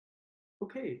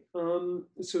Okay,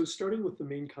 so starting with the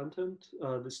main content,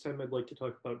 this time I'd like to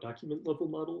talk about document level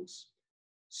models.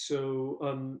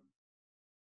 So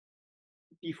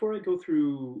before I go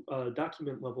through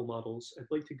document level models, I'd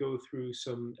like to go through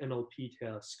some NLP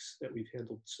tasks that we've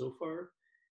handled so far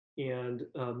and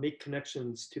make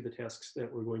connections to the tasks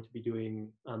that we're going to be doing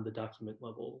on the document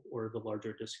level or the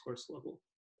larger discourse level.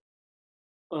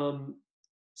 Um,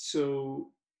 so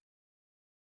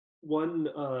One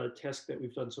task that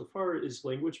we've done so far is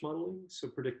language modeling, so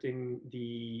predicting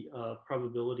the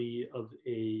probability of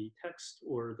a text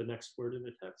or the next word in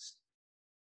a text.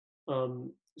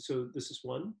 So this is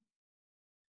one.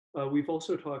 We've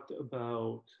also talked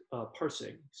about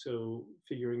parsing, so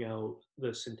figuring out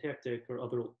the syntactic or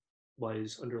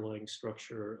otherwise underlying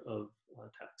structure of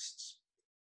texts.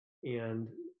 And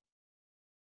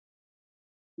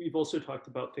we've also talked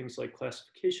about things like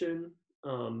classification.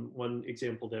 One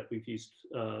example that we've used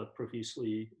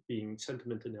profusely being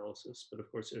sentiment analysis, but of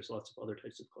course there's lots of other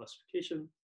types of classification.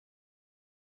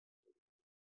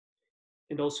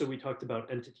 And also we talked about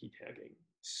entity tagging.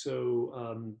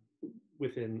 So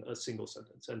within a single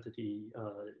sentence,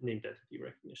 named entity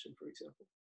recognition, for example.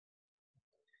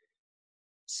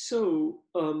 So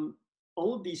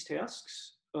all of these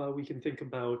tasks we can think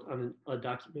about on a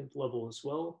document level as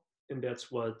well. And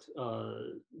that's what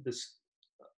this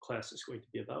class is going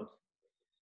to be about.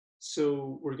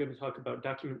 So we're going to talk about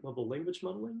document level language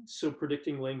modeling. So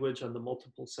predicting language on the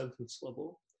multiple sentence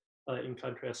level in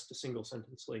contrast to single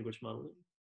sentence language modeling.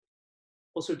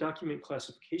 Also document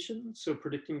classification. So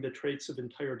predicting the traits of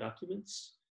entire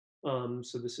documents.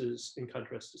 So this is in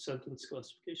contrast to sentence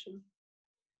classification.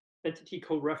 Entity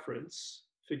coreference,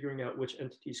 figuring out which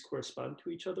entities correspond to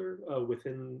each other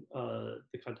within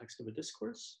the context of a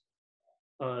discourse.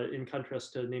 In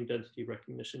contrast to named entity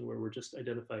recognition, where we're just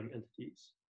identifying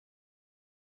entities.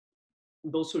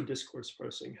 And also discourse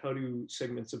parsing. How do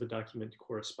segments of a document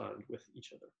correspond with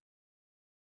each other?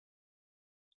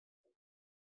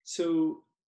 So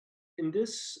in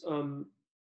this,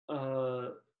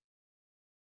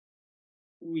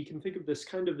 we can think of this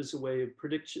kind of as a way of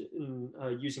prediction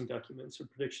using documents or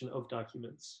prediction of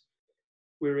documents,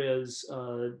 whereas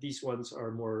these ones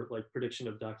are more like prediction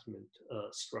of document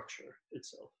structure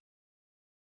itself.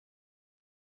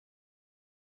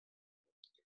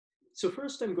 So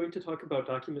first, I'm going to talk about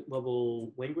document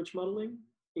level language modeling.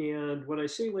 And when I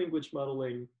say language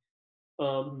modeling,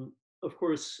 of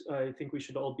course, I think we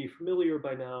should all be familiar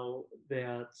by now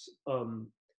that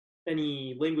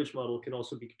any language model can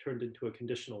also be turned into a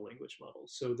conditional language model.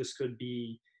 So this could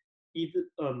be either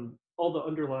all the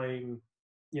underlying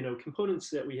components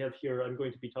that we have here. I'm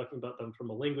going to be talking about them from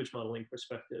a language modeling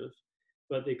perspective,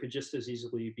 but they could just as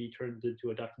easily be turned into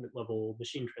a document level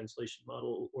machine translation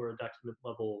model or a document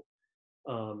level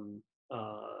um,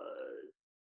 uh,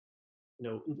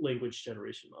 language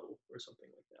generation model or something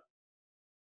like that.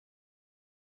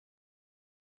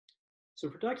 So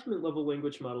for document level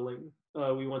language modeling,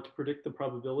 we want to predict the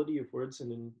probability of words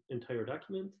in an entire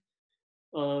document.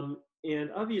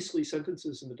 And obviously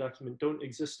sentences in the document don't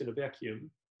exist in a vacuum,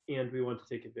 and we want to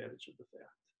take advantage of the fact.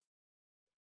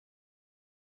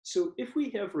 So if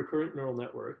we have recurrent neural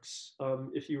networks,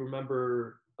 if you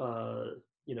remember,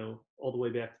 all the way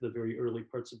back to the very early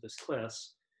parts of this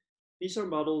class, these are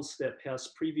models that pass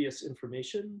previous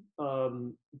information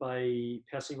by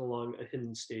passing along a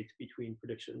hidden state between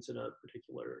predictions in a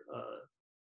particular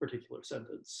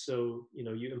sentence. So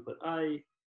you input I,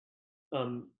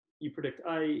 you predict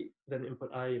I, then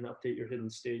input I and update your hidden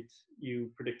state.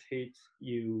 You predict hate,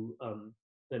 you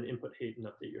then input hate and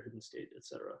update your hidden state,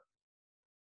 etc.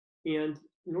 And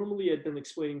normally I've been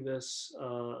explaining this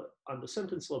on the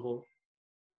sentence level,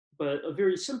 but a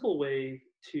very simple way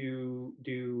to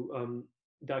do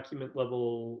document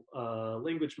level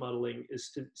language modeling is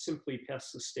to simply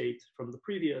pass the state from the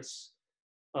previous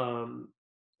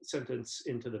sentence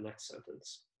into the next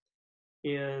sentence.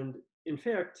 And in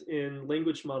fact, in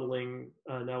language modeling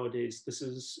nowadays, this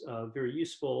is very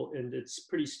useful, and it's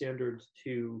pretty standard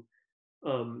to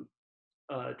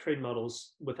train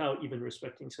models without even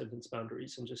respecting sentence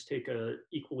boundaries and just take a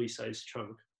equally sized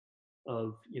chunk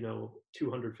of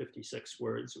 256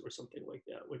 words or something like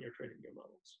that when you're training your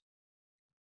models.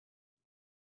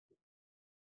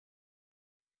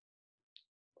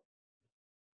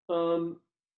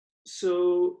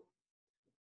 So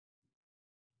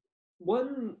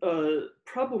one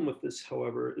problem with this,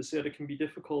 however, is that it can be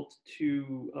difficult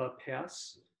to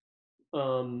pass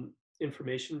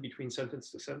information between sentence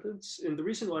to sentence. And the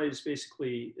reason why is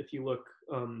basically, if you look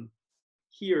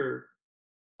here,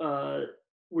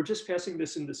 we're just passing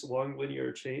this in this long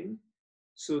linear chain.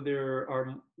 So there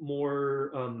are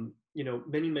more,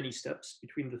 many steps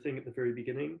between the thing at the very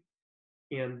beginning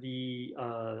and the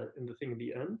thing at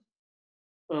the end.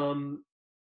 Um,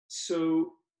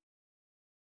 so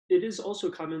it is also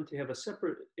common to have a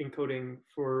separate encoding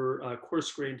for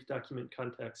coarse-grained document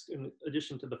context, in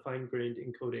addition to the fine-grained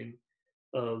encoding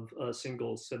of a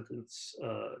single sentence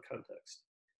context.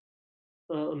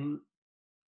 Um,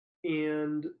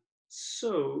 and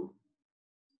so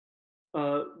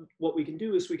uh, what we can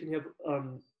do is we can have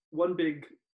one big,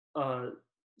 uh,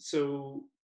 so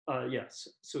yes,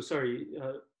 so sorry,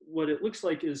 what it looks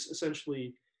like is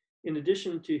essentially, in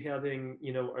addition to having,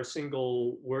 our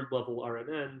single word level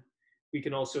RNN, we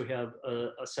can also have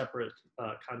a separate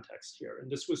context here.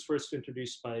 And this was first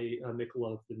introduced by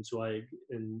Mikolov and Zweig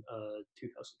in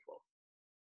 2012.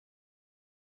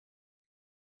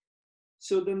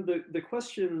 So then the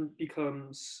question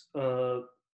becomes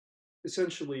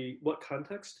essentially, what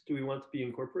context do we want to be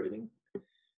incorporating?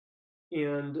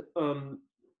 And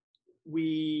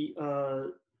we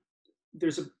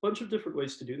there's a bunch of different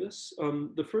ways to do this.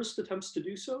 The first attempts to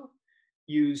do so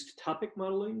used topic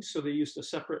modeling. So they used a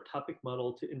separate topic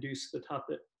model to induce the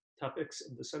topics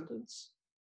of the sentence.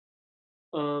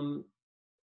 Um,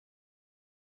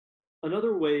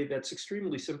 Another way that's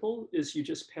extremely simple is you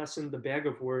just pass in the bag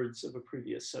of words of a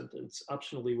previous sentence,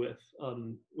 optionally with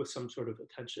some sort of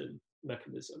attention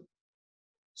mechanism.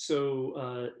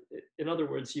 So in other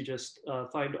words, you just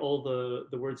find all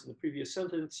the words in the previous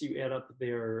sentence, you add up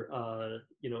their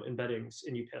embeddings,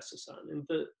 and you pass this on. And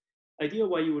the idea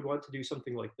why you would want to do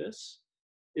something like this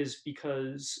is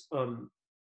because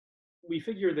we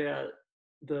figure that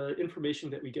the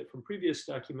information that we get from previous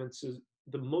documents is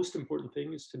the most important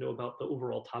thing is to know about the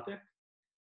overall topic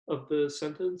of the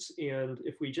sentence. And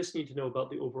if we just need to know about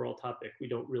the overall topic, we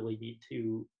don't really need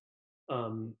to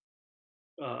um,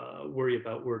 worry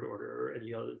about word order or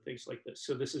any other things like this.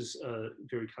 So this is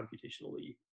very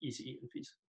computationally easy and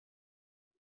feasible.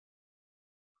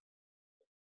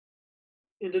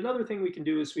 And another thing we can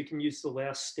do is we can use the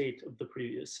last state of the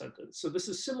previous sentence. So this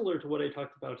is similar to what I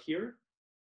talked about here.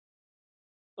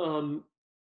 Um,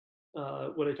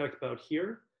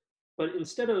 but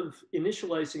instead of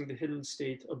initializing the hidden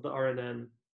state of the RNN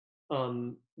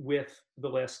with the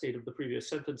last state of the previous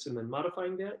sentence and then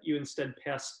modifying that, you instead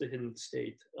pass the hidden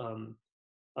state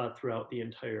throughout the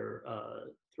entire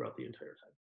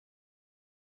time.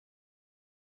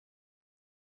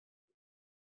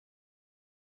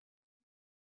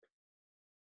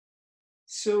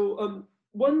 So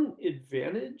one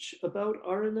advantage about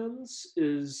RNNs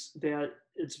is that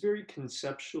it's very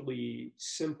conceptually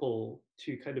simple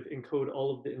to kind of encode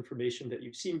all of the information that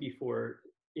you've seen before,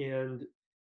 and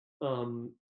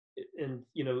um,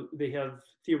 they have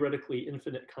theoretically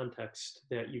infinite context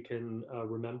that you can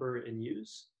remember and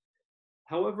use.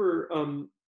 However,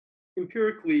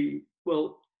 empirically,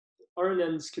 well,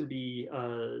 RNNs can be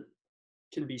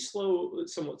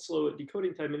somewhat slow at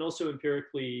decoding time, and also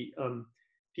empirically,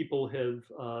 people have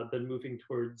been moving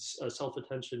towards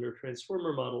self-attention or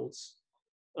transformer models,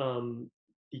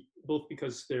 both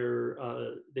because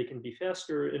they can be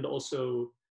faster and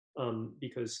also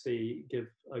because they give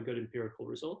good empirical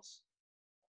results.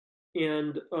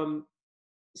 And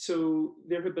so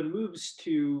there have been moves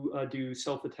to do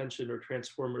self-attention or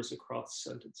transformers across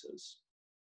sentences.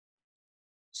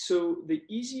 So the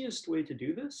easiest way to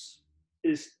do this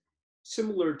is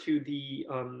similar to the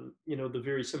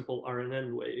very simple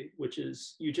RNN way, which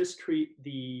is you just treat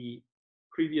the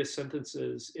previous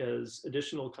sentences as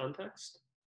additional context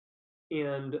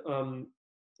and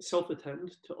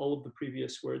self-attend to all of the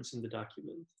previous words in the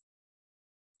document.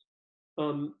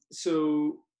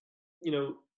 So,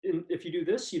 if you do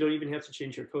this, you don't even have to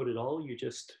change your code at all. You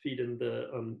just feed in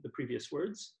the previous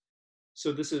words.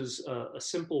 So this is a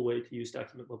simple way to use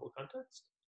document level context.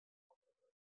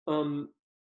 Um,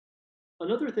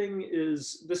 Another thing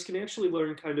is this can actually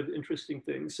learn kind of interesting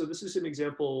things. So this is an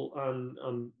example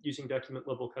on using document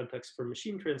level context for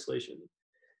machine translation.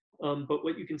 But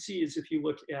what you can see is if you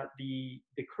look at the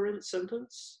current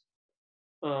sentence,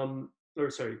 the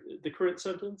current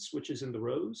sentence, which is in the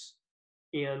rows,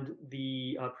 and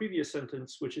the previous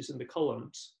sentence, which is in the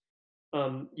columns,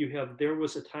 you have, there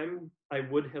was a time I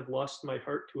would have lost my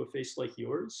heart to a face like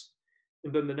yours.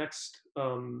 And then the next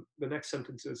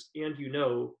sentence is,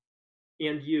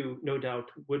 and you no doubt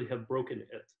would have broken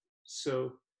it.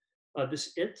 So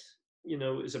this it,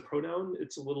 is a pronoun.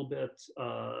 It's a little bit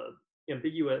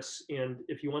ambiguous. And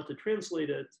if you want to translate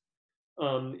it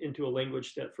into a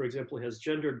language that, for example, has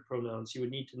gendered pronouns, you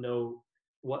would need to know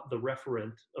what the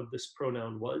referent of this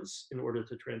pronoun was in order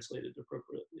to translate it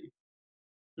appropriately.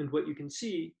 And what you can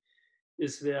see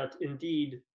is that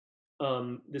indeed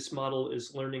this model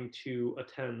is learning to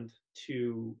attend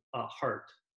to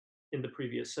heart in the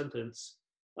previous sentence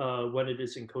when it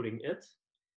is encoding it.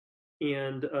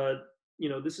 And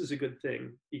this is a good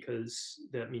thing because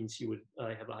that means you would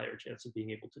have a higher chance of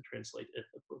being able to translate it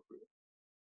appropriately.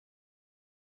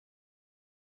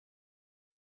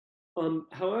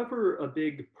 However, a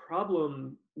big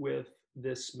problem with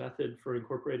this method for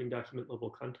incorporating document level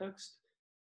context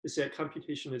is that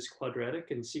computation is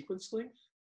quadratic in sequence length.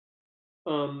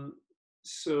 Um,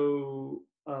 so,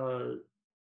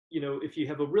 if you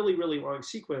have a really, really long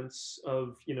sequence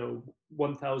of,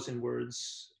 1,000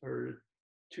 words or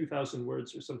 2,000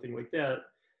 words or something like that,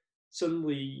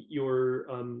 suddenly you're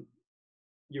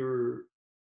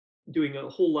doing a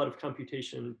whole lot of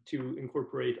computation to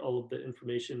incorporate all of the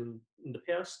information in the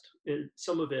past, and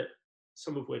some of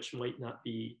which might not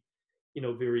be,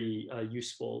 very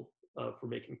useful for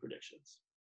making predictions.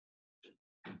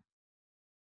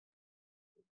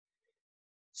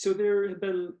 So there have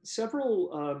been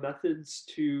several methods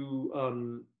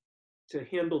to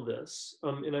handle this,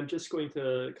 and I'm just going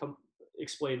to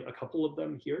explain a couple of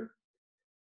them here.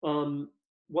 One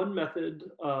method,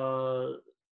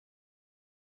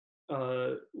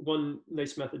 one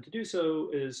nice method to do so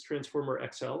is Transformer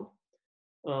XL,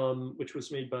 which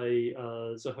was made by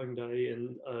Zheheng Dai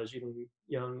and Jiling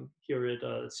Yang here at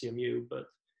CMU. But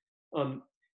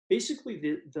basically,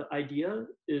 the idea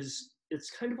is it's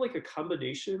kind of like a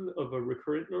combination of a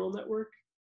recurrent neural network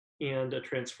and a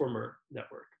transformer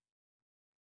network.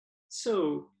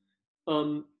 So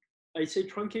I say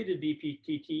truncated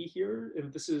BPTT here,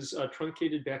 and this is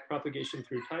truncated backpropagation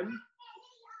through time.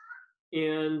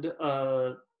 And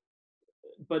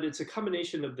but it's a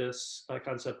combination of this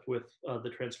concept with the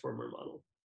transformer model.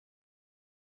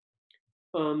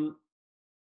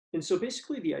 And so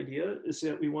basically the idea is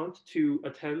that we want to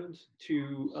attend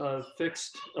to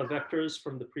fixed vectors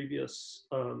from the previous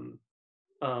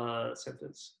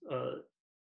sentence.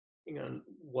 Hang on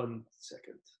 1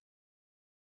 second.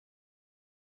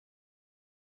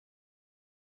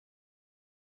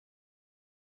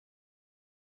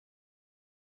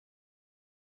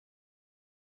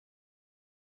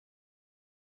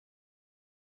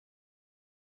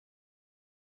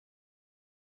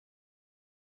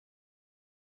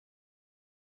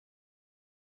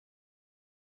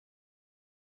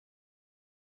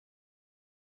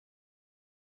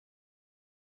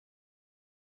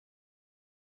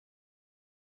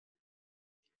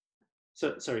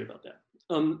 So sorry about that.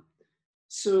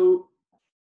 So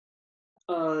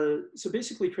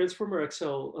basically, Transformer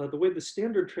XL, the way the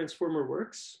standard transformer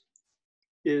works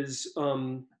is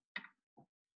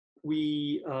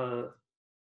we the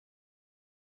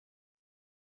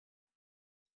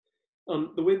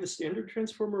way the standard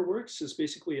transformer works is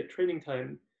basically at training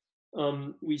time,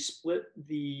 we split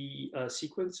the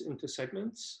sequence into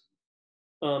segments.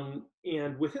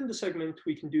 And within the segment,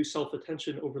 we can do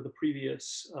self-attention over the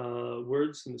previous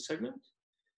words in the segment,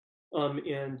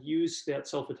 and use that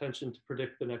self-attention to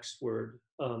predict the next word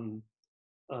when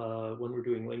we're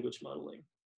doing language modeling.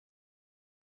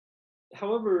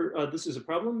 However, this is a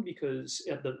problem because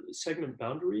at the segment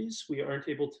boundaries, we aren't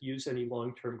able to use any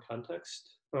long-term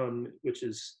context, which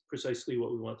is precisely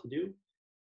what we want to do.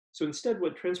 So instead,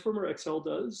 what Transformer XL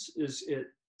does is it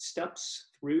steps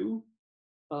through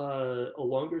a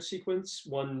longer sequence,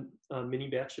 one mini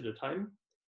batch at a time.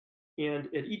 And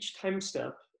at each time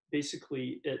step,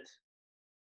 basically, it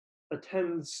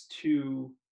attends to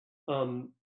all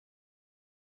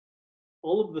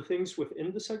of the things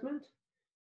within the segment.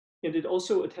 And it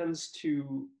also attends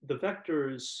to the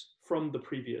vectors from the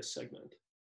previous segment.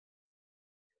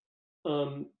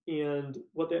 And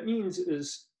what that means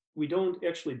is we don't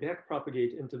actually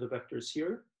backpropagate into the vectors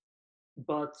here,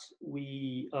 but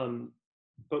we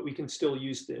can still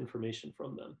use the information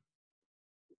from them.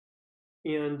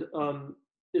 And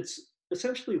it's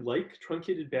essentially like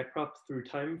truncated backprop through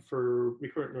time for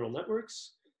recurrent neural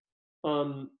networks.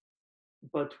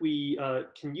 But we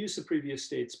can use the previous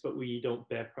states, but we don't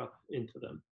backprop into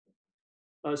them.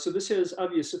 So this has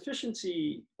obvious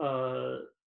efficiency,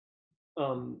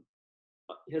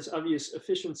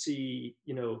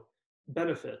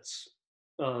 benefits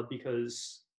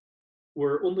because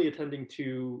we're only attending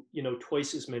to,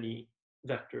 twice as many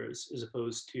vectors as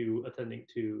opposed to attending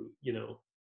to,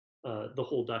 the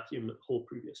whole document, whole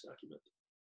previous document.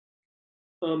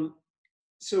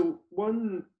 So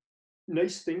one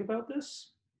nice thing about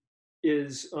this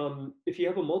is if you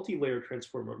have a multi-layer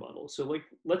transformer model. So like,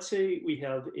 let's say we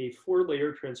have a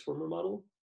 4-layer transformer model,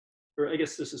 or I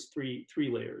guess this is three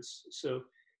layers. So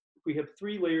if we have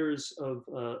 3 layers of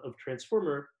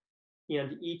transformer,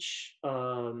 and in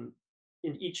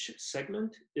each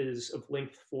segment is of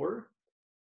length 4.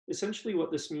 Essentially,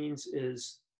 what this means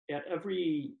is at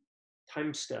every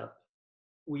time step,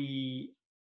 we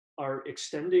are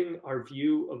extending our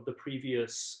view of the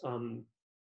previous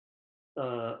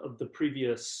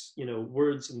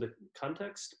words in the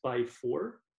context by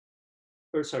 4,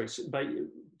 or sorry, by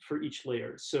for each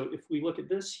layer. So if we look at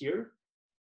this here,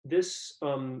 this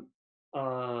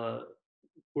uh,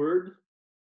 word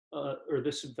or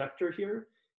this vector here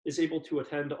is able to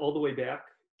attend all the way back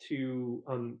to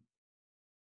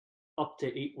up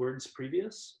to 8 words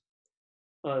previous.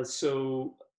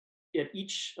 So at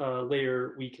each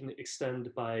layer, we can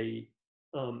extend by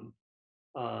um,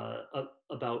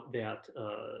 about that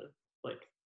like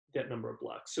that number of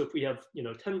blocks. So if we have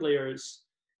 10 layers,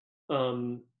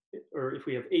 um, or if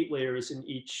we have 8 layers and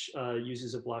each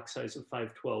uses a block size of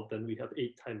 512, then we have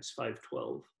 8 times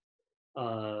 512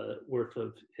 worth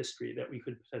of history that we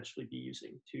could potentially be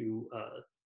using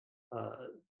uh,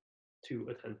 to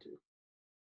attend to.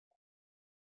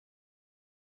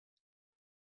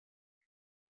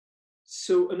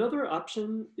 So another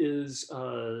option is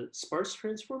sparse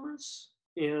transformers.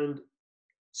 And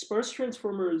sparse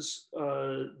transformers,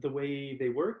 the way they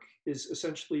work is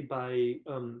essentially by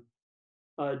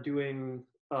doing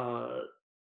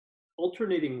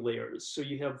alternating layers. So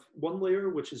you have one layer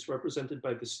which is represented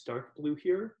by this dark blue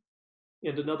here,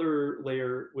 and another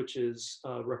layer which is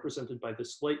represented by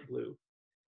this light blue.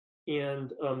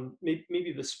 And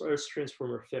maybe the sparse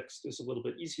transformer fixed is a little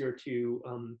bit easier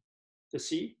to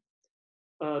see.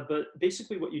 But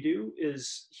basically what you do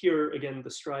is here, again, the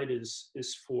stride is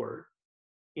 4.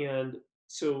 And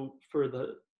so for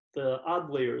the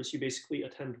odd layers, you basically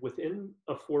attend within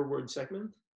a 4-word segment.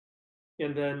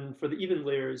 And then for the even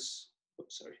layers,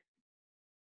 oops, sorry.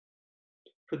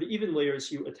 For the even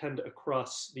layers, you attend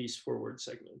across these 4-word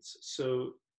segments.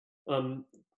 So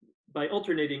by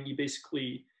alternating, you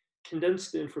basically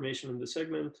condense the information in the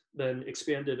segment, then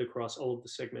expand it across all of the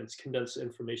segments, condense the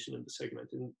information in the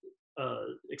segment, and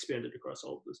expand it across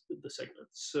all of the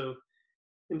segments. So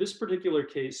in this particular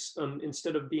case,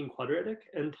 instead of being quadratic,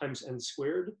 n times n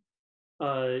squared,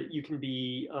 you can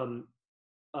be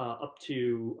up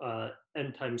to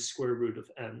n times square root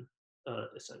of n,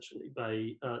 essentially,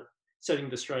 by setting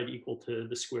the stride equal to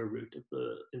the square root of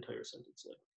the entire sentence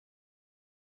length.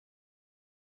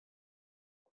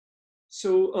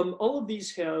 So all of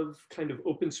these have kind of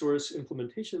open source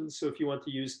implementations. So if you want to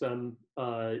use them,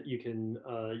 you can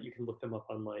look them up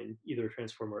online, either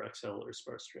Transformer XL or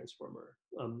Sparse Transformer.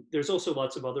 There's also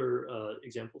lots of other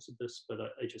examples of this, but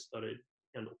I just thought I'd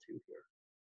handle 2 here.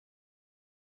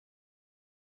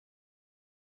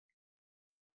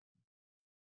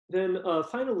 Then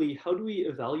finally, how do we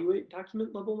evaluate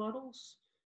document level models?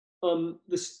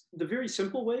 The very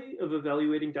simple way of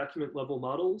evaluating document level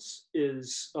models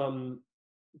is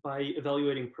by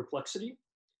evaluating perplexity.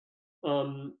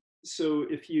 So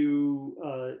if you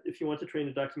want to train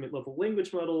a document level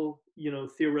language model,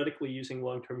 theoretically using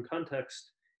long-term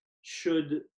context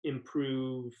should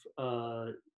improve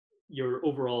your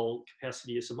overall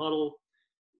capacity as a model.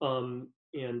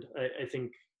 And I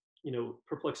think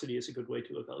perplexity is a good way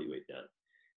to evaluate that.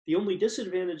 The only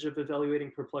disadvantage of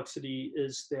evaluating perplexity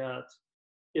is that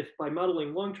if by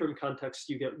modeling long-term context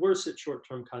you get worse at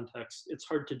short-term context, it's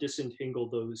hard to disentangle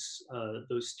those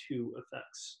 2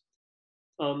 effects.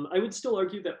 I would still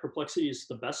argue that perplexity is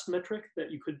the best metric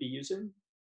that you could be using,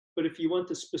 but if you want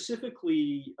to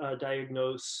specifically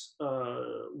diagnose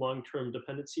long-term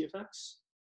dependency effects,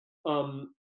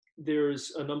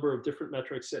 there's a number of different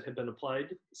metrics that have been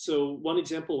applied. So one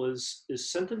example is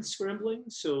sentence scrambling.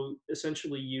 So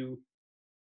essentially you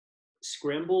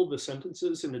scramble the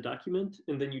sentences in a document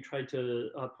and then you try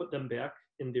to put them back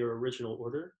in their original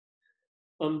order.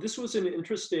 This was an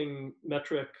interesting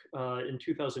metric in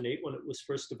 2008 when it was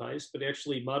first devised, but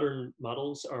actually modern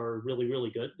models are really,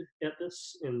 really good at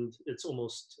this, and it's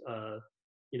almost,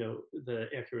 the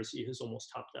accuracy has almost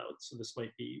topped out, so this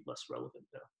might be less relevant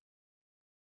now.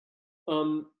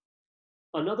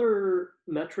 Another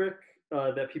metric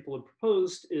that people have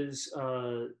proposed is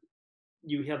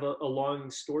you have a long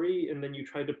story, and then you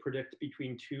try to predict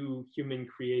between 2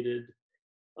 human-created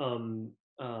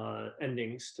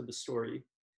endings to the story.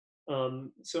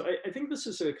 So I think this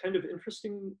is a kind of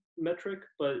interesting metric,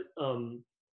 but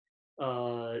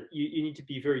you need to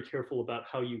be very careful about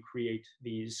how you create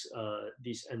these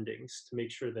endings to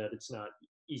make sure that it's not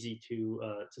easy to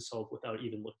solve without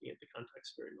even looking at the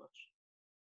context very much.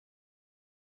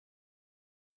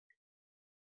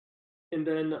 And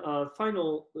then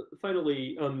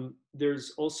finally,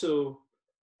 there's also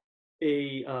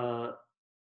a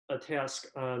a task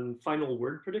on final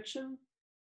word prediction,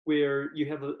 where you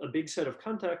have a big set of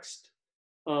context,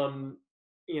 um,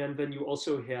 and then you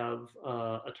also have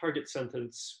a target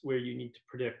sentence where you need to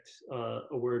predict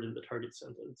a word in the target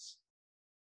sentence.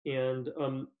 And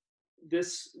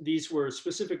these were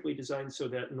specifically designed so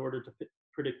that in order to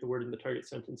predict the word in the target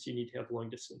sentence, you need to have long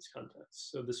distance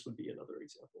context. So this would be another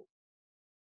example.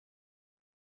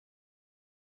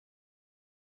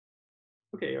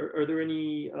 Okay, are there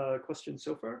any questions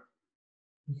so far?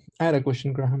 I had a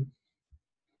question, Graham.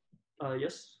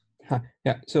 Yes?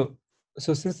 Yeah, so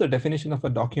since the definition of a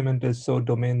document is so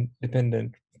domain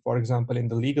dependent, for example, in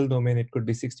the legal domain, it could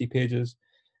be 60 pages,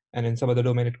 and in some other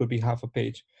domain, it could be half a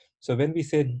page. So when we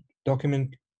say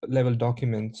document level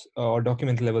documents or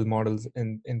document level models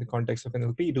in the context of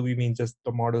NLP, do we mean just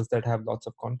the models that have lots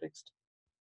of context?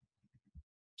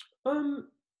 Um,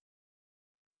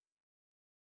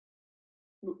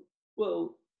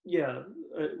 well, yeah,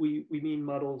 we mean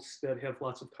models that have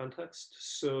lots of context.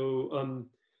 So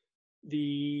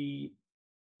the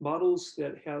models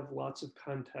that have lots of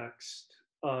context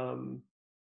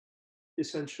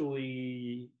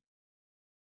essentially,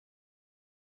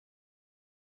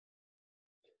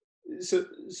 so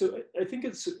I think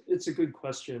it's a good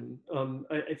question.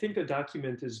 I think a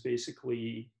document is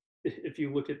basically, if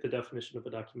you look at the definition of a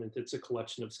document, it's a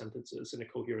collection of sentences in a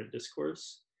coherent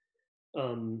discourse.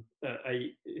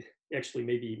 I actually,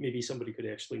 maybe somebody could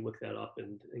actually look that up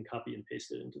and copy and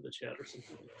paste it into the chat or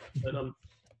something like that.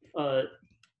 But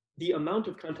the amount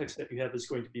of context that you have is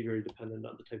going to be very dependent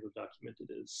on the type of document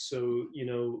it is. So,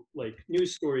 like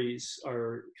news stories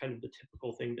are kind of the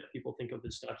typical thing that people think of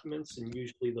as documents, and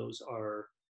usually those are,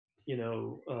 you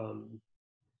know,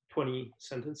 20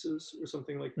 sentences or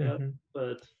something like that. Mm-hmm.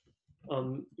 But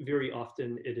very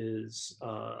often it is,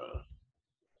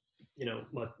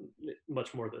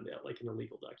 much more than that, like in a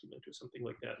legal document or something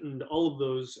like that. And all of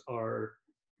those are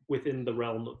within the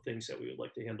realm of things that we would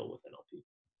like to handle with NLP.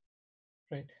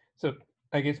 Right. So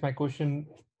I guess my question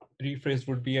rephrased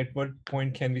would be, at what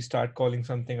point can we start calling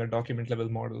something a document level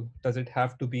model? Does it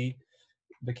have to be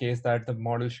the case that the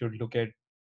model should look at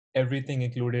everything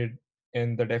included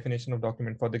in the definition of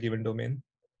document for the given domain?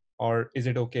 Or is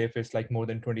it okay if it's like more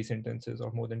than 20 sentences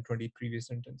or more than 20 previous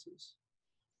sentences?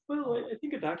 Well, I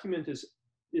think a document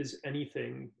is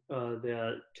anything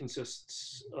that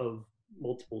consists of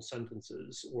multiple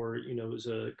sentences, or is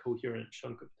a coherent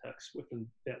chunk of text within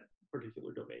that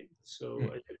particular domain. So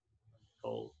Mm. I could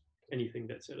call anything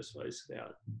that satisfies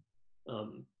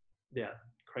um, that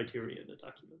criteria in a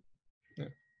document. Yeah,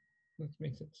 that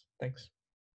makes sense. Thanks.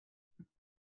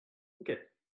 Okay.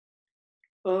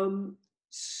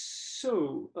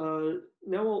 So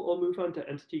now I'll move on to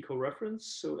entity coreference.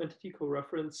 So entity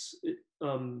coreference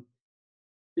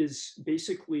is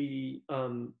basically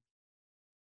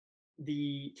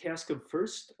the task of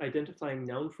first identifying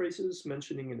noun phrases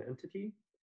mentioning an entity.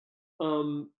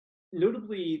 Um,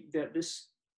 Notably, that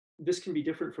this can be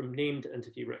different from named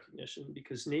entity recognition,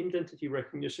 because named entity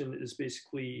recognition is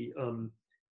basically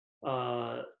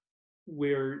uh,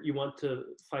 where you want to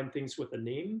find things with a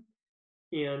name.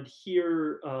 And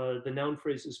here, the noun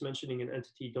phrases mentioning an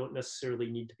entity don't necessarily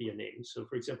need to be a name. So,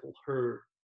 for example, her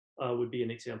would be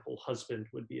an example, husband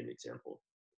would be an example.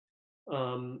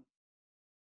 Um,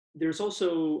 there's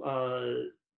also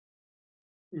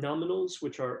nominals,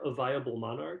 which are a viable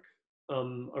monarch,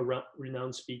 a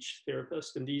renowned speech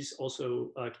therapist, and these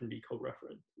also can be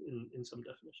co-referent in some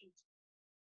definitions.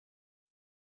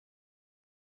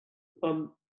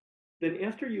 Um, then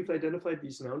after you've identified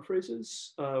these noun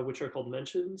phrases, which are called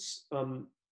mentions,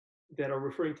 that are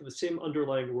referring to the same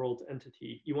underlying world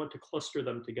entity, you want to cluster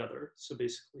them together. So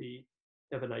basically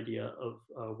have an idea of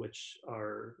which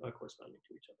are corresponding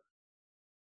to each other.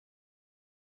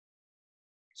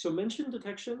 So mention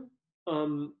detection,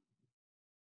 um,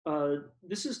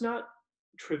 this is not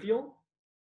trivial.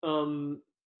 Um,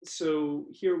 so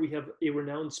here we have a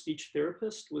renowned speech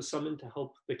therapist was summoned to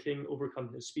help the king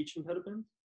overcome his speech impediment.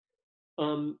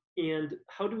 And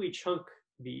how do we chunk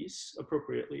these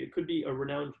appropriately? It could be a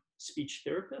renowned speech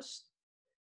therapist,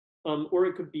 or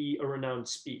it could be a renowned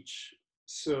speech.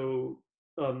 So,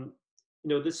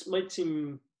 this might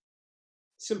seem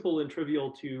simple and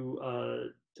trivial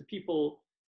to people,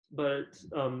 but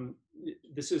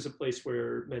this is a place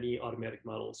where many automatic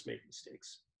models make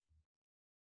mistakes.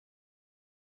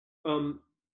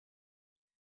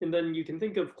 And then you can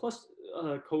think of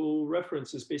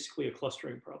co-reference as basically a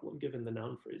clustering problem given the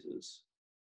noun phrases.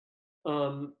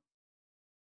 Um,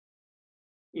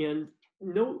 and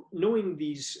knowing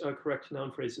these correct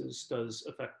noun phrases does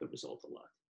affect the result a lot.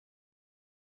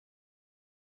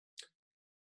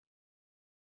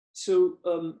 So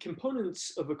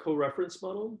components of a coreference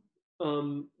model,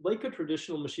 like a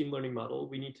traditional machine learning model,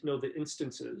 we need to know the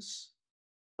instances.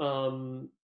 Um,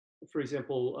 for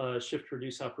example, shift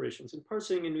reduce operations and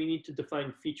parsing, and we need to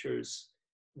define features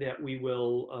that we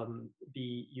will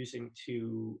be using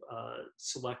to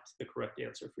select the correct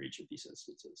answer for each of these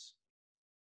instances.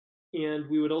 And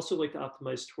we would also like to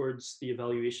optimize towards the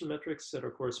evaluation metrics that are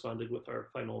corresponded with our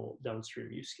final downstream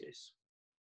use case.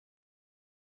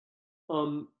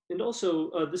 And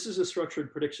also, this is a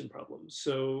structured prediction problem.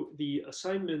 So the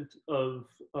assignment of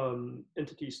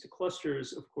entities to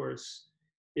clusters, of course,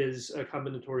 is a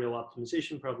combinatorial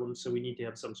optimization problem. So we need to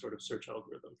have some sort of search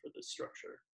algorithm for this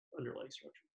structure, underlying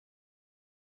structure.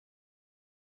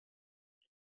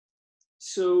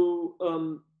 So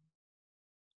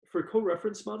for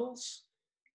coreference models,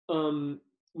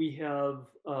 we have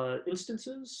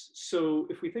instances. So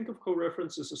if we think of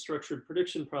coreference as a structured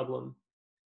prediction problem,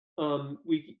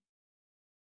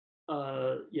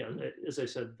 yeah, as I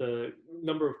said, the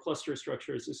number of cluster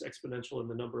structures is exponential, and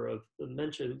the number of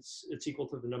dimensions, it's equal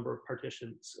to the number of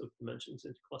partitions of dimensions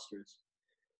into clusters.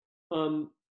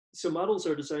 So models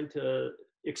are designed to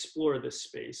explore this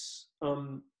space.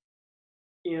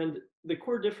 And the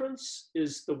core difference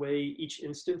is the way each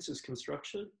instance is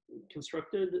constructed,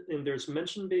 and there's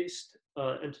mention-based,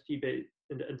 entity-based,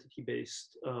 and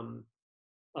entity-based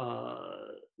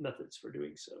methods for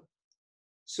doing so.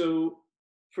 So,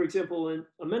 for example,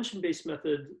 a mention-based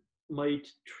method might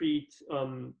treat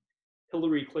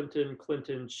Hillary Clinton,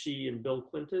 Clinton, she, and Bill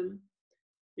Clinton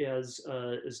as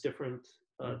different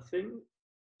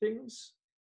things.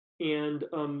 And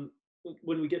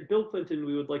when we get Bill Clinton,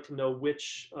 we would like to know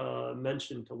which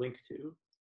mention to link to.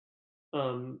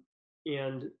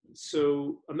 And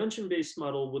so a mention-based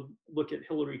model would look at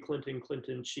Hillary Clinton,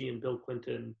 Clinton, she, and Bill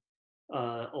Clinton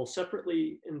all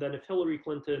separately. And then if Hillary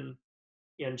Clinton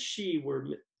and she were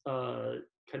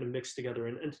kind of mixed together,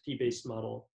 an entity-based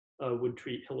model would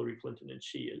treat Hillary Clinton and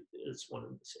she as one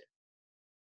and the same.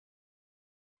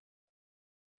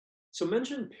 So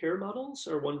mentioned pair models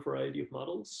are one variety of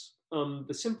models.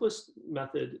 The simplest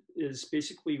method is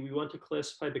basically we want to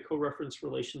classify the coreference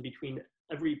relation between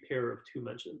every pair of two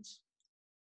mentions.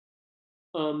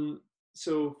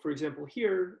 So for example,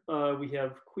 here we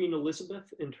have Queen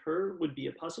Elizabeth and her would be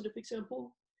a positive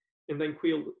example. And then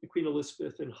Queen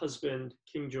Elizabeth and husband,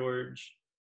 King George,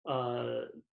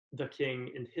 the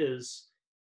king and his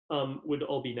would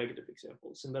all be negative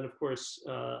examples. And then of course,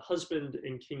 husband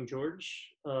and King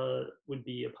George would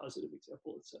be a positive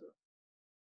example, etc.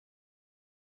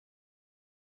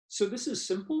 So this is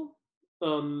simple.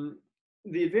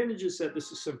 The advantage is that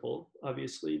this is simple.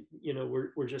 Obviously,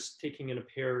 we're just taking in a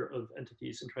pair of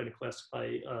entities and trying to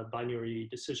classify a binary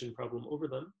decision problem over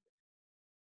them.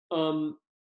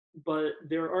 But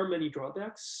there are many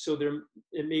drawbacks. So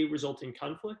it may result in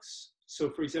conflicts. So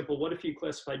for example, what if you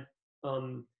classified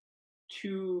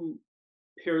two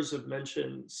pairs of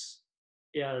mentions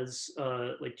as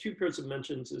two pairs of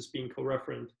mentions as being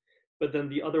coreferent, but then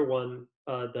the other one,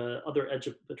 the other edge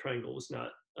of the triangle was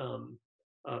not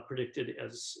predicted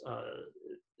as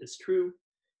true.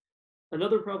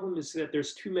 Another problem is that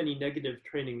there's too many negative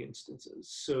training instances.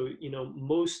 So,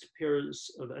 most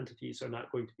pairs of entities are not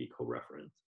going to be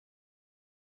coreferent.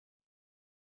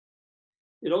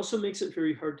 It also makes it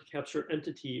very hard to capture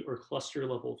entity or cluster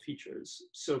level features.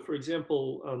 So for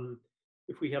example,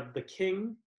 if we have the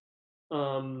king,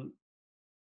 well,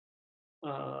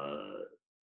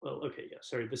 okay, yeah,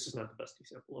 sorry, this is not the best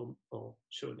example. I'll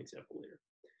show an example later.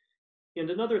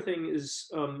 And another thing is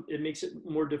it makes it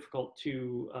more difficult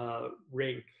to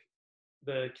rank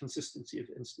the consistency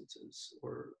of instances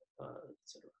or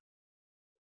etc.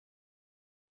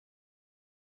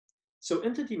 So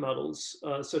entity models,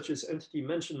 such as entity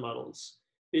mention models,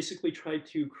 basically try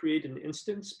to create an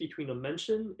instance between a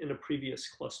mention and a previous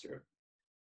cluster.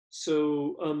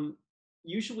 So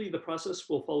usually the process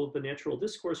will follow the natural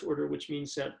discourse order, which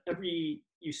means that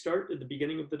you start at the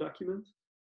beginning of the document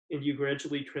and you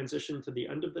gradually transition to the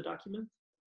end of the document.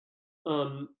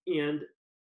 And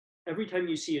every time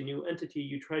you see a new entity,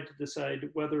 you try to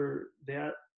decide whether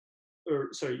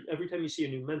every time you see a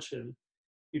new mention,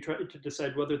 you try to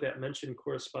decide whether that mention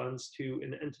corresponds to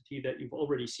an entity that you've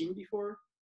already seen before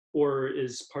or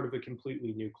is part of a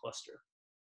completely new cluster.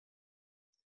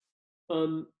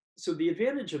 So the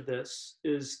advantage of this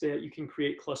is that you can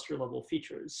create cluster level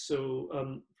features. So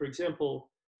for example,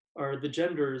 are the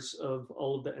genders of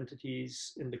all of the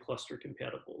entities in the cluster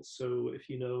compatible? So if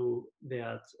you know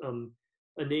that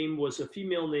a name was a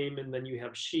female name and then you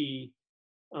have she,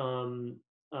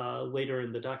 later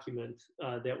in the document,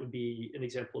 that would be an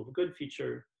example of a good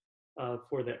feature.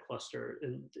 for that cluster.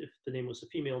 And if the name was a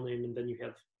female name and then you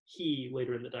have he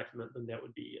later in the document, then that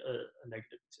would be a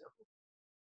negative example.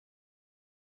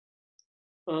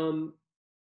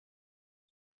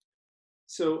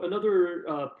 So another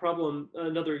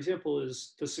another example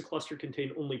is, does the cluster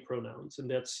contain only pronouns? And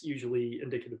that's usually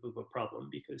indicative of a problem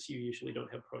because you usually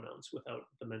don't have pronouns without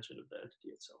the mention of the entity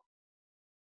itself.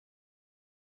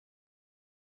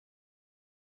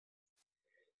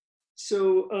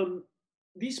 So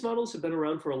these models have been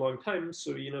around for a long time.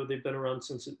 So, they've been around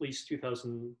since at least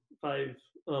 2005.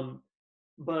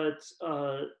 But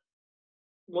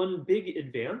one big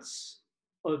advance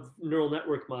of neural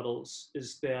network models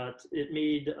is that it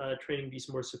made training these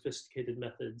more sophisticated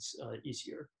methods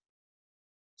easier.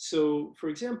 So, for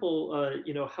example,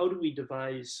 how do we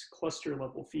devise cluster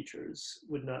level features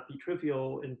would not be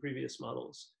trivial in previous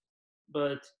models.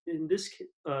 But in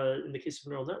the case of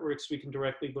neural networks, we can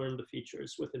directly learn the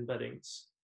features with embeddings.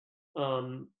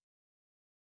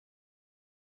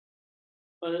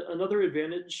 Another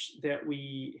advantage that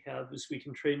we have is we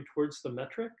can train towards the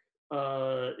metric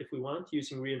if we want,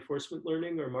 using reinforcement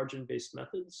learning or margin-based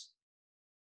methods.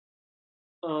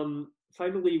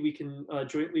 Finally, we can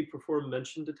jointly perform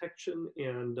mention detection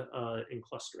and in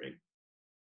clustering.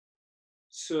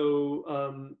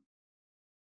 So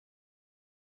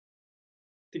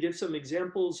to give some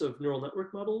examples of neural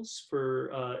network models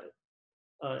for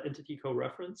entity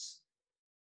coreference,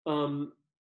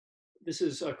 this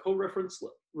is a coreference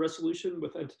resolution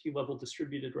with entity level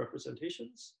distributed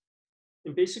representations.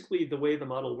 And basically the way the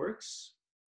model works,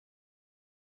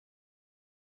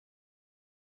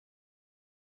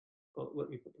 let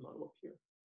me put the model up here.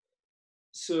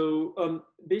 So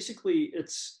basically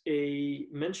it's a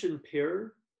mention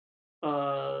pair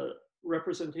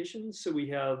representation. So we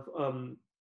have,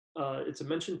 it's a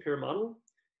mention pair model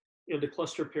and a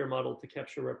cluster pair model to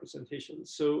capture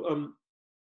representations. So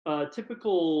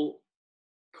typical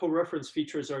coreference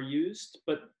features are used,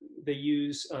 but they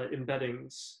use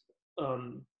embeddings.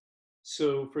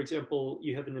 So for example,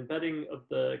 you have an embedding of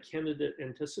the candidate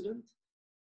antecedent,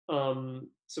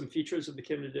 some features of the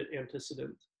candidate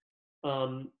antecedent,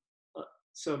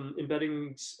 some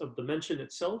embeddings of the mention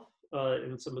itself,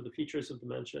 and some of the features of the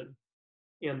mention,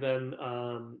 and then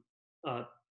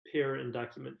pair and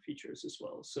document features as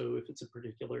well. So if it's a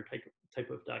particular type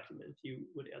of document, you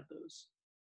would add those.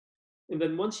 And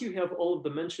then once you have all of the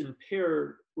mentioned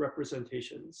pair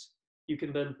representations, you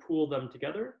can then pool them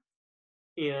together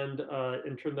and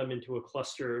turn them into a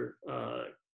cluster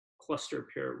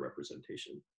pair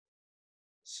representation.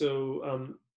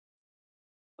 So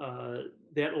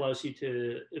that allows you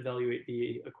to evaluate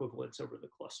the equivalence over the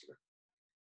cluster,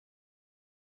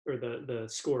 or the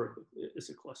score is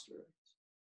a cluster.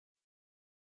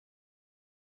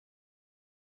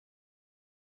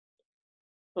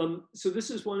 So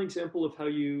this is one example of how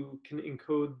you can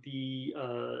encode the,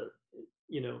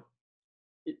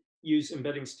 use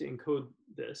embeddings to encode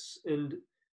this. And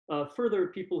further,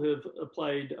 people have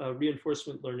applied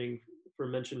reinforcement learning for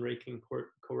mention ranking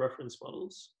coreference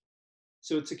models.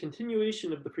 So it's a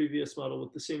continuation of the previous model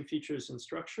with the same features and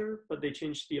structure, but they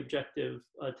changed the objective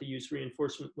to use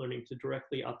reinforcement learning to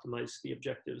directly optimize the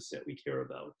objectives that we care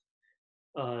about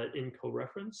in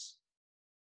coreference.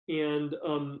 And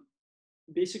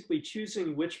basically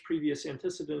choosing which previous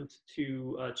antecedent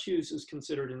to choose is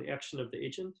considered an action of the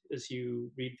agent as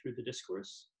you read through the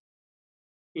discourse.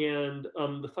 And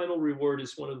the final reward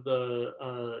is one of the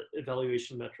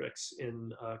evaluation metrics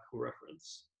in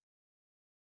coreference.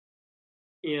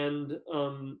 And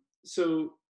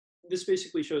so this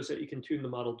basically shows that you can tune the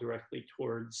model directly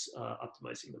towards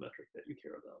optimizing the metric that you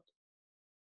care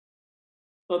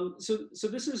about. So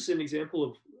this is an example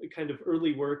of kind of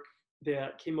early work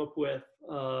that came up with,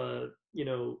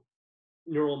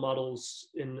 neural models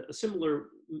in a similar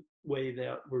way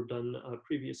that were done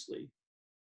previously.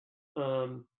 Yeah,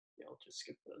 I'll just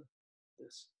skip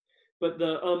this. But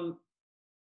the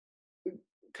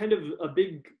kind of a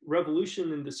big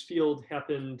revolution in this field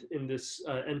happened in this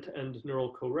end-to-end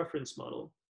neural coreference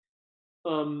model,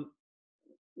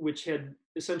 which had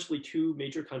essentially two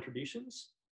major contributions.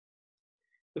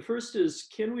 The first is,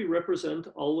 can we represent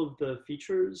all of the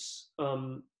features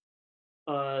in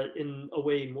a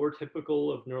way more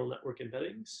typical of neural network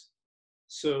embeddings?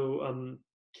 So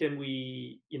can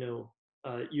we,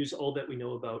 use all that we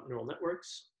know about neural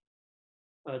networks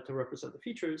to represent the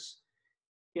features?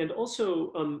 And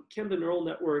also, can the neural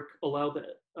network allow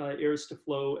the errors to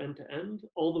flow end to end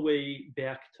all the way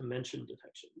back to mention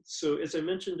detection? So as I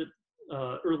mentioned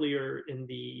earlier in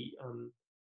the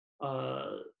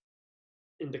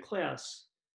class,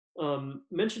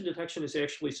 mention detection is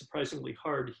actually surprisingly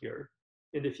hard here.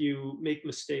 And if you make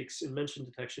mistakes in mention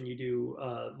detection, you do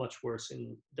much worse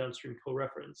in downstream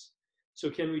coreference. So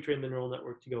can we train the neural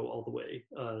network to go all the way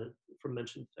from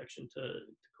mention detection to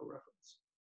coreference?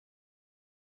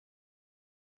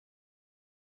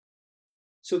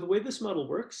 So the way this model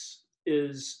works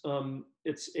is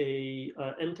it's a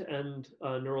end-to-end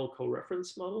neural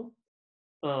coreference model.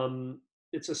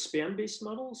 It's a span-based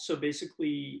model. So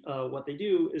basically what they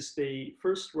do is they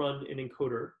first run an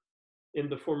encoder in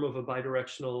the form of a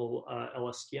bidirectional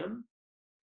LSTM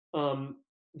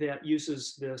that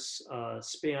uses this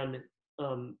span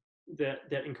that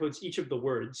encodes each of the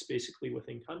words basically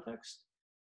within context.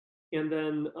 And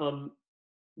then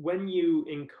when you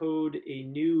encode a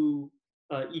new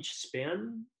each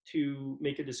span to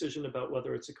make a decision about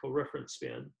whether it's a coreference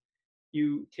span,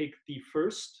 you take the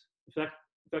first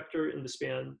vector in the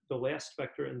span, the last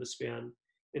vector in the span,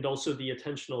 and also the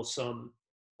attentional sum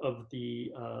of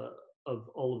the of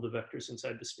all of the vectors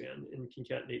inside the span, and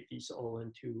concatenate these all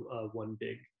into one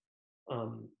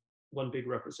big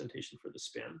representation for the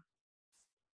span.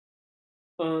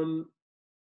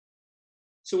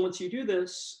 So once you do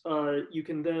this, you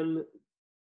can then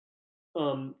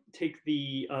take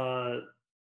the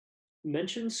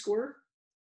mention score.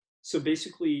 So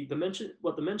basically,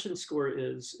 what the mention score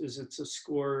is it's a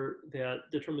score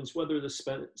that determines whether the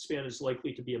span is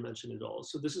likely to be a mention at all.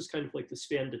 So this is kind of like the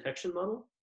span detection model.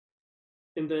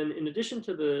 And then in addition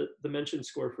to the mention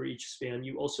score for each span,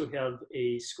 you also have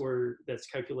a score that's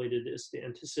calculated as the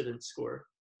antecedent score.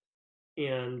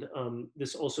 And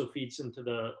this also feeds into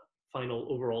the final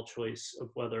overall choice of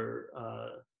whether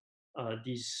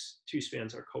these two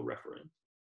spans are coreferent.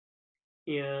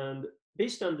 And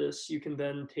based on this, you can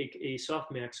then take a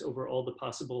softmax over all the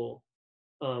possible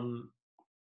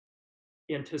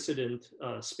antecedent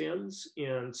spans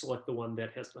and select the one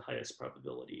that has the highest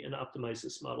probability and optimize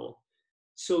this model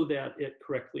so that it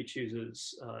correctly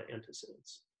chooses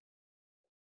antecedents.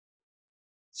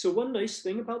 So one nice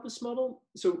thing about this model,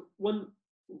 so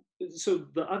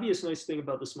the obvious nice thing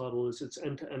about this model is it's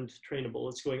end-to-end trainable.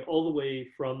 It's going all the way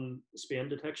from span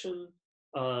detection,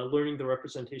 learning the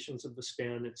representations of the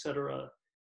span, et cetera,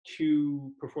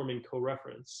 to performing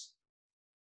coreference.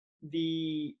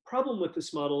 The problem with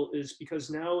this model is because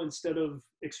now instead of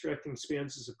extracting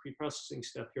spans as a pre-processing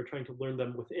step, you're trying to learn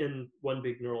them within one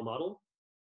big neural model.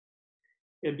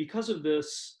 And because of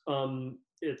this,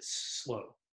 it's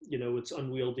slow. It's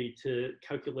unwieldy to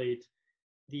calculate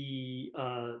the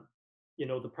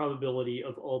the probability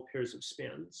of all pairs of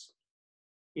spans.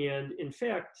 And in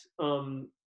fact,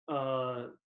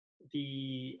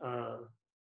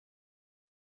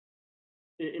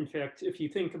 if you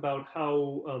think about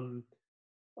how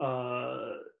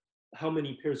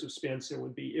many pairs of spans there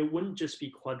would be, it wouldn't just be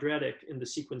quadratic in the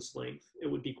sequence length. It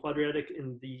would be quadratic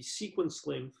in the sequence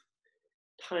length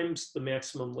times the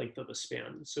maximum length of a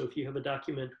span. So if you have a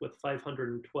document with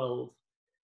 512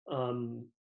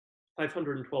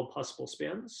 possible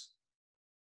spans,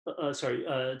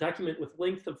 a document with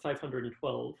length of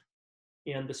 512,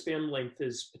 and the span length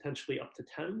is potentially up to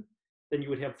 10, then you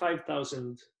would have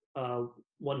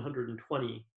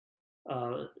 5,120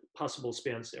 possible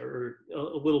spans there, or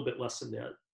a little bit less than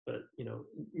that, but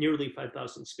nearly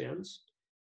 5,000 spans.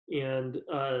 And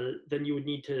then you would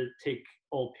need to take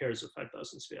all pairs of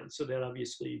 5,000 spans. So that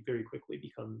obviously very quickly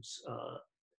becomes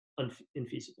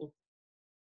infeasible.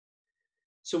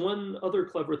 So one other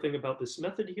clever thing about this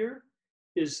method here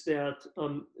is that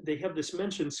they have this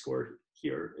mention score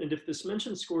here. And if this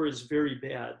mention score is very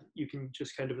bad, you can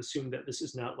just kind of assume that this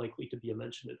is not likely to be a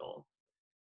mention at all.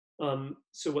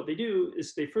 So what they do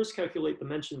is they first calculate the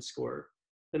mention score,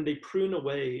 then they prune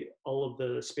away all of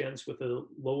the spans with a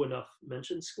low enough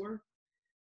mention score.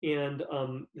 And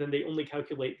then they only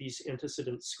calculate these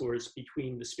antecedent scores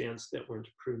between the spans that weren't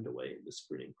pruned away in this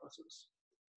pruning process.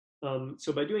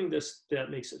 So by doing this,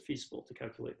 that makes it feasible to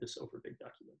calculate this over big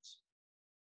documents.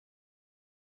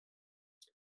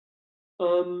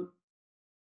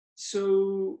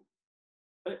 So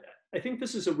I think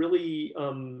this is a really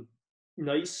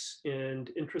nice and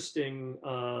interesting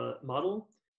model.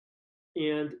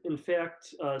 And in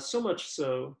fact, so much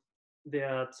so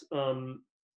that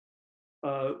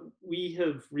we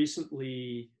have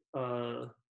recently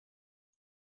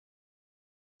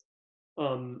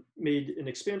made an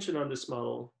expansion on this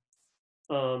model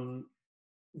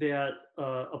that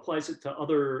applies it to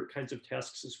other kinds of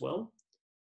tasks as well.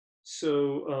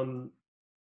 So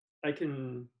I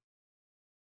can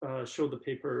show the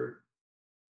paper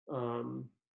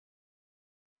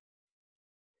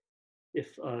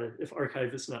if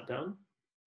archive is not down.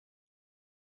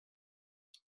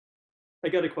 I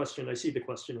got a question. I see the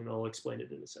question, and I'll explain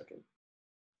it in a second.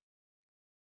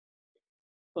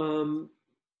 Um,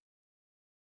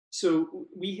 so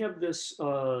we have this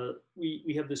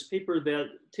we have this paper that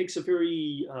takes a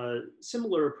very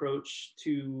similar approach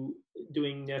to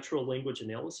doing natural language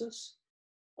analysis.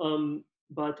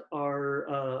 But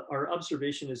our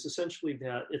observation is essentially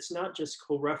that it's not just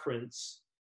coreference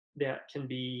that can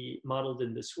be modeled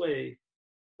in this way,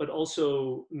 but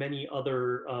also many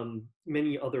other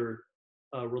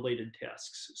related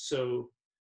tasks. So,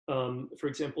 for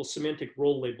example, semantic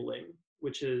role labeling,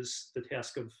 which is the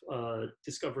task of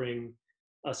discovering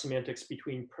semantics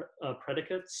between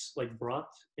predicates like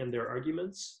brought and their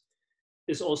arguments,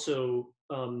 is also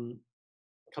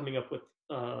coming up with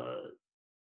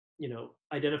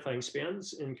identifying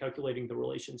spans and calculating the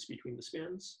relations between the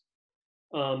spans.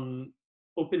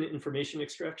 Open information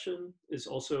extraction is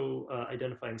also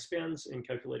identifying spans and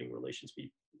calculating relations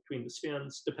between the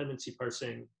spans, dependency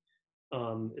parsing,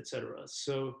 etc.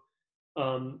 So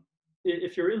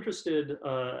if you're interested,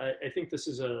 I think this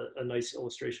is a nice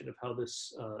illustration of how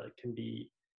this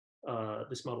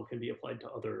this model can be applied to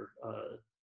other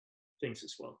things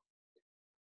as well.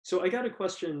 So I got a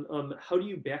question, how do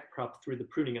you backprop through the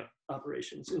pruning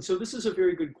operations? And so this is a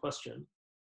very good question.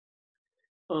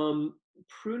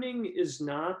 Pruning is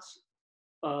not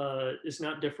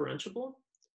differentiable.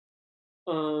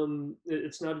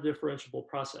 It's not a differentiable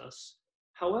process.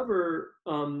 However,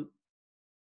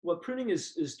 what pruning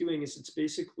is doing is it's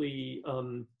basically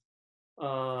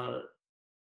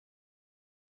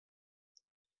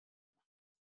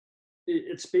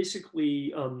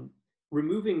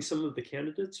removing some of the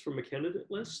candidates from a candidate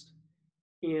list.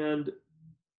 And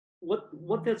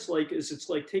what that's like is it's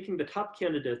like taking the top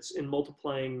candidates and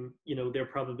multiplying their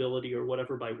probability or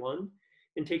whatever by 1,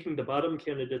 and taking the bottom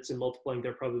candidates and multiplying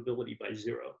their probability by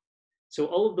 0. So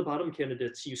all of the bottom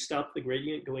candidates, you stop the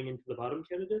gradient going into the bottom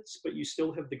candidates, but you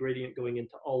still have the gradient going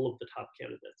into all of the top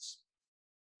candidates.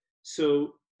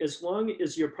 So as long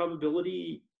as you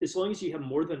have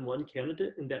more than one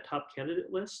candidate in that top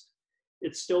candidate list,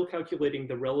 it's still calculating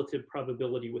the relative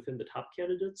probability within the top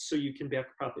candidates, so you can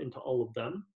backprop into all of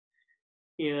them.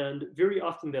 And very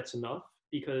often that's enough,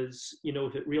 because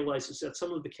if it realizes that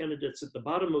some of the candidates at the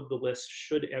bottom of the list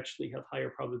should actually have higher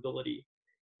probability,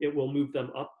 it will move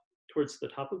them up towards the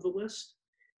top of the list.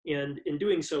 And in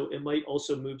doing so, it might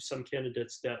also move some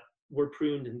candidates that were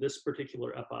pruned in this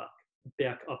particular epoch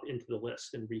back up into the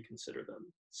list and reconsider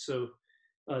them. So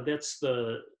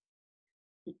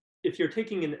if you're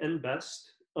taking an n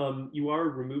best, you are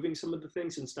removing some of the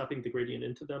things and stopping the gradient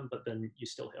into them, but then you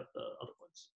still have the other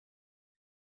ones.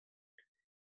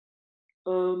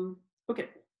 Okay.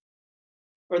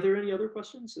 Are there any other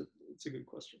questions? It's a good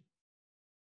question.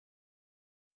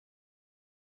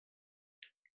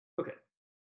 Okay.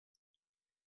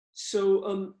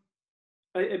 So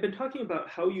I've been talking about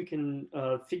how you can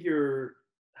figure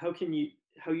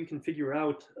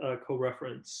out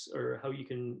coreference, or how you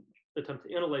can attempt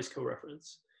to analyze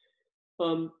coreference.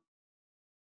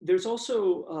 There's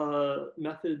also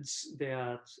methods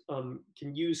that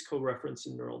can use coreference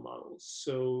in neural models.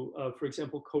 So for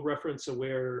example, coreference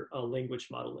aware language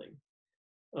modeling.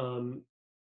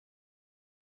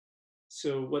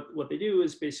 So what they do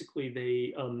is basically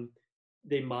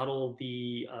they model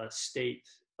the state,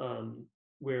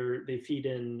 where they feed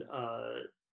in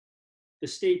the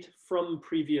state from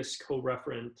previous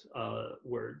co-referent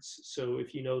words. So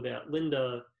if you know that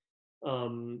Linda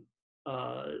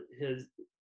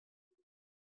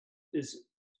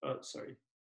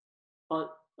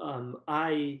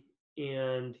I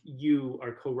and you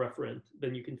are co-referent,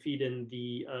 then you can feed in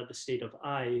the state of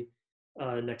I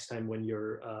next time when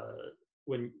you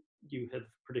have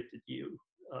predicted you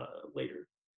later.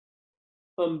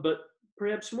 But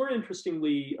perhaps more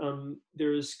interestingly,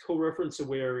 there's coreference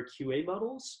aware QA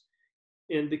models.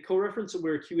 And the coreference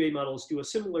aware QA models do a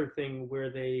similar thing where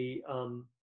they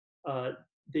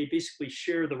basically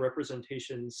share the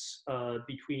representations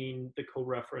between the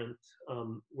co-referent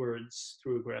words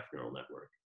through a graph neural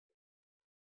network.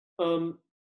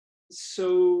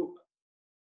 So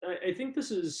I think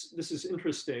this is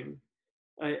interesting.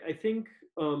 I think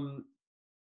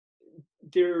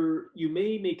you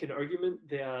may make an argument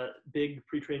that big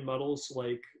pre-trained models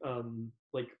like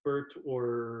BERT,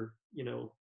 or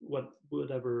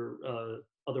whatever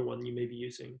other one you may be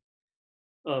using,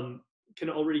 can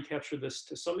already capture this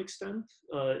to some extent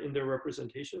in their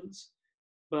representations.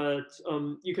 But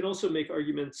you can also make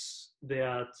arguments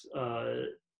that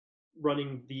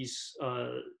running these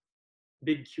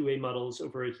big QA models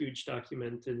over a huge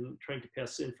document and trying to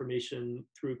pass information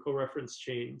through coreference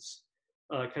chains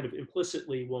kind of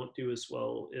implicitly won't do as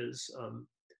well as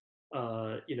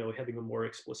having a more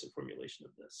explicit formulation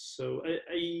of this. So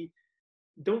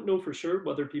don't know for sure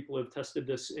whether people have tested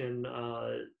this in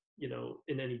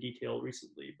in any detail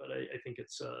recently, but I think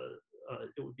it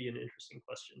would be an interesting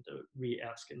question to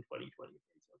re-ask in 2020, for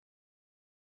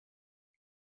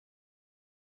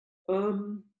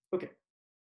example. Okay,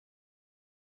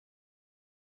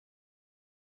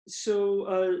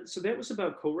 so that was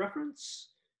about coreference.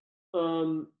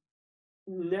 Um,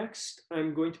 Next,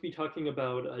 I'm going to be talking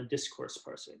about discourse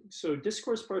parsing. So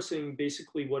discourse parsing,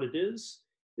 basically what it is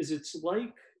it's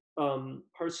like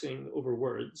parsing over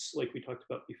words, like we talked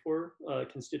about before,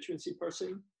 constituency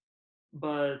parsing,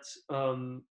 but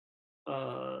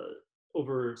uh,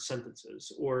 over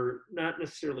sentences, or not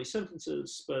necessarily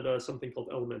sentences, but something called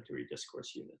elementary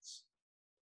discourse units.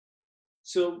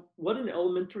 So what an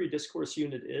elementary discourse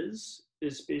unit is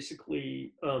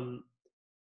basically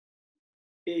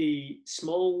a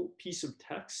small piece of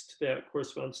text that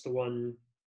corresponds to one.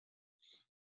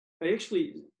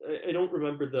 I don't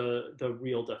remember the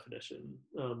real definition.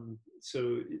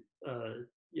 So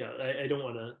yeah, I don't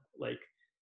want to like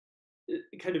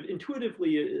kind of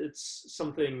intuitively it's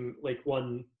something like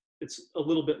one. It's a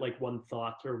little bit like one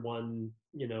thought or one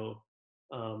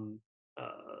um,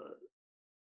 uh,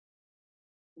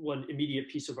 one immediate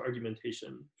piece of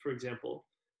argumentation, for example.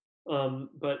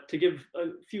 But to give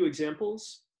a few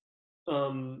examples,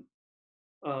 um,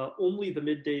 only the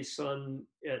midday sun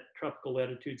at tropical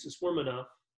latitudes is warm enough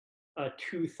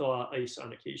to thaw ice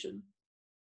on occasion.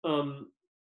 Um,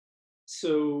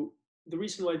 so the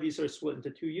reason why these are split into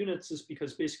two units is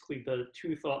because basically the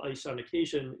to thaw ice on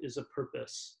occasion is a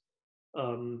purpose,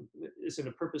 is in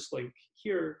a purpose link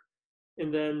here.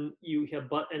 And then you have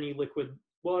but any liquid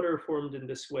water formed in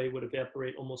this way would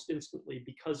evaporate almost instantly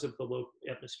because of the low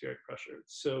atmospheric pressure.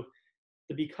 So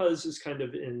the because is kind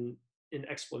of in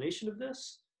explanation of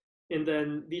this. And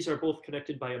then these are both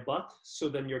connected by a but. So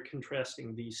then you're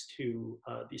contrasting these two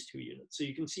units. So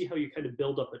you can see how you kind of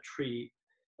build up a tree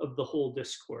of the whole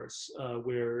discourse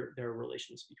where there are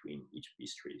relations between each of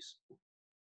these trees.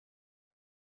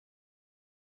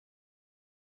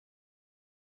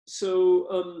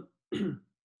 So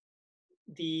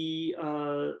the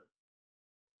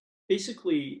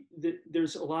basically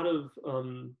there's a lot of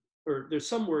or there's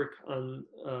some work on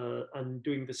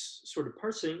doing this sort of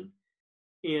parsing,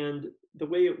 and the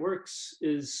way it works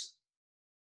is,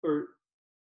 or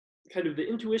kind of the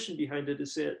intuition behind it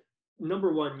is that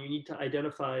number one, you need to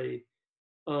identify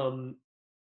um,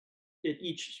 at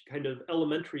each kind of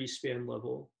elementary span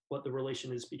level what the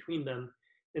relation is between them,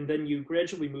 and then you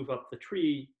gradually move up the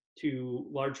tree to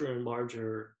larger and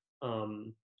larger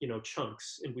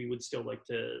chunks, and we would still like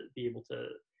to be able to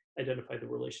identify the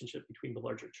relationship between the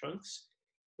larger chunks.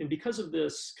 And because of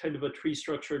this, kind of a tree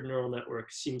structured neural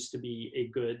network seems to be a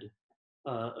good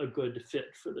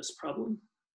fit for this problem.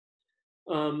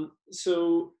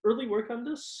 So early work on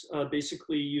this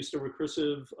basically used a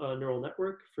recursive neural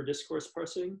network for discourse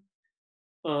parsing.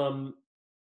 Um,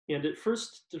 and it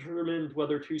first determined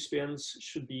whether two spans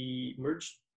should be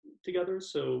merged together,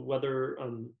 so whether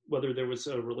there was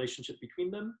a relationship between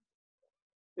them.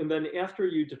 And then after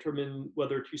you determine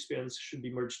whether two spans should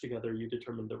be merged together, you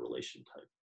determine the relation type.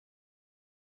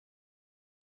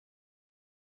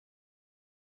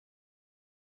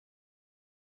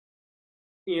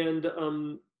 And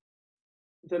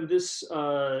then this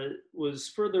was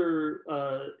further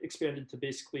expanded to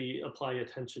basically apply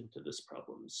attention to this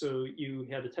problem. So you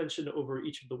had attention over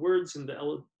each of the words in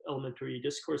the elementary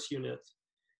discourse unit.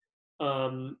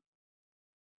 Um,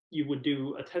 you would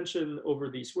do attention over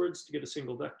these words to get a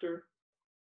single vector.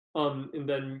 And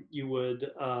then you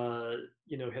would,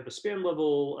 have a span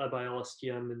level by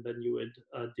LSTM, and then you would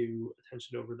do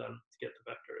attention over them to get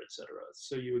the vector, etc.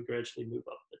 So you would gradually move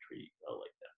up the tree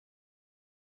like that.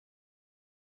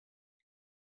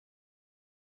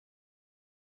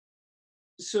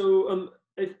 So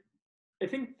I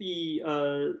think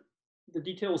the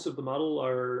details of the model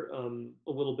are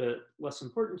a little bit less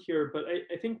important here, but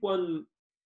I think one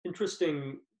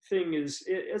interesting thing is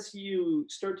as you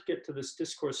start to get to this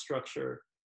discourse structure,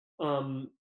 um,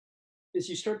 as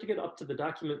you start to get up to the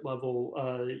document level,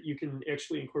 you can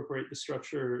actually incorporate the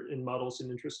structure in models in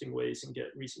interesting ways and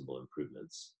get reasonable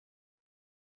improvements.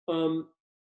 Um,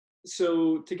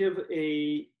 so to give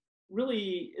a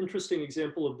really interesting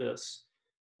example of this,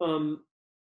 um,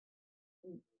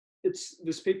 it's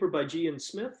this paper by G and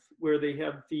Smith where they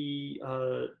have the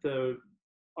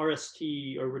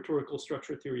RST, or rhetorical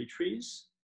structure theory trees,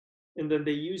 and then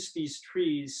they use these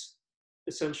trees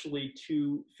essentially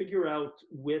to figure out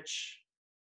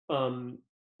um,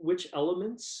 which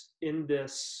elements in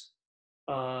this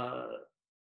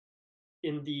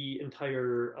in the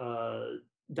entire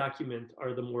document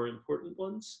are the more important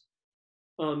ones.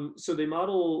 So they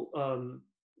model,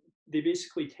 they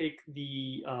basically take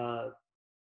the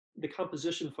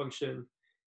composition function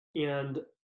and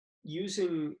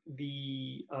using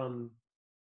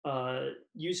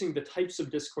using the types of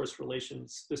discourse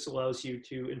relations, this allows you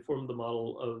to inform the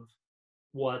model of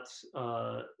what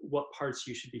parts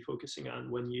you should be focusing on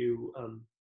when you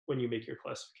make your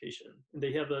classification. And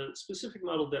they have a specific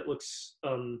model that looks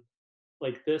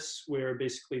like this, where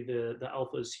basically the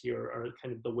alphas here are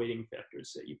kind of the weighting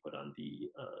factors that you put on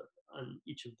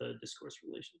each of the discourse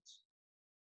relations.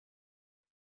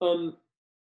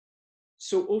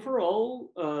 So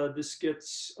overall, this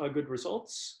gets good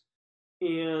results.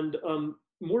 And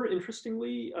more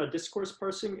interestingly, discourse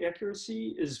parsing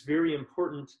accuracy is very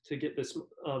important to get this,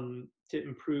 to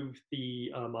improve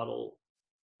the model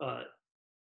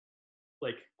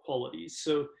like qualities.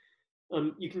 So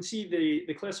you can see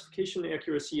the classification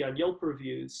accuracy on Yelp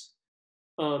reviews.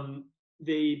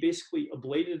 They basically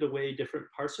ablated away different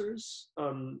parsers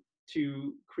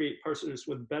to create parsers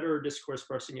with better discourse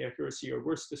parsing accuracy or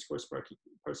worse discourse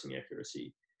parsing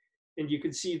accuracy. And you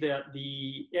can see that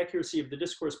the accuracy of the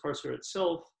discourse parser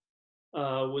itself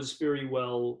was very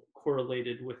well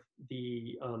correlated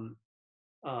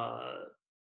uh,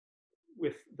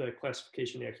 with the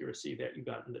classification accuracy that you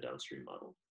got in the downstream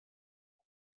model.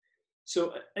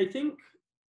 So I think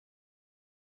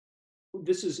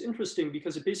this is interesting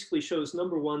because it basically shows,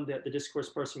 number one, that the discourse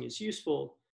parsing is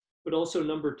useful, but also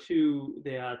number two,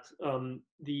 that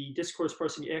the discourse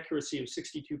parsing accuracy of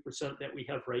 62% that we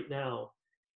have right now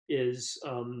is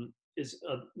a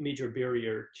major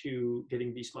barrier to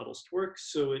getting these models to work.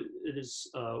 So it is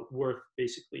worth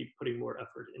basically putting more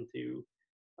effort into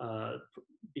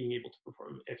being able to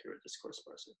perform accurate discourse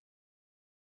parsing.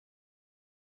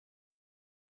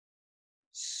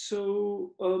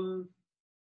 So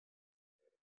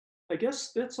I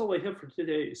guess that's all I have for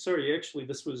today. Sorry, actually,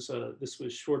 this was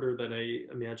shorter than I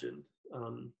imagined.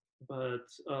 But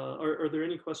are there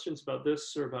any questions about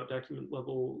this or about document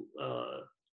level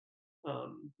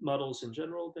models in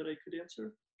general that I could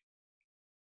answer?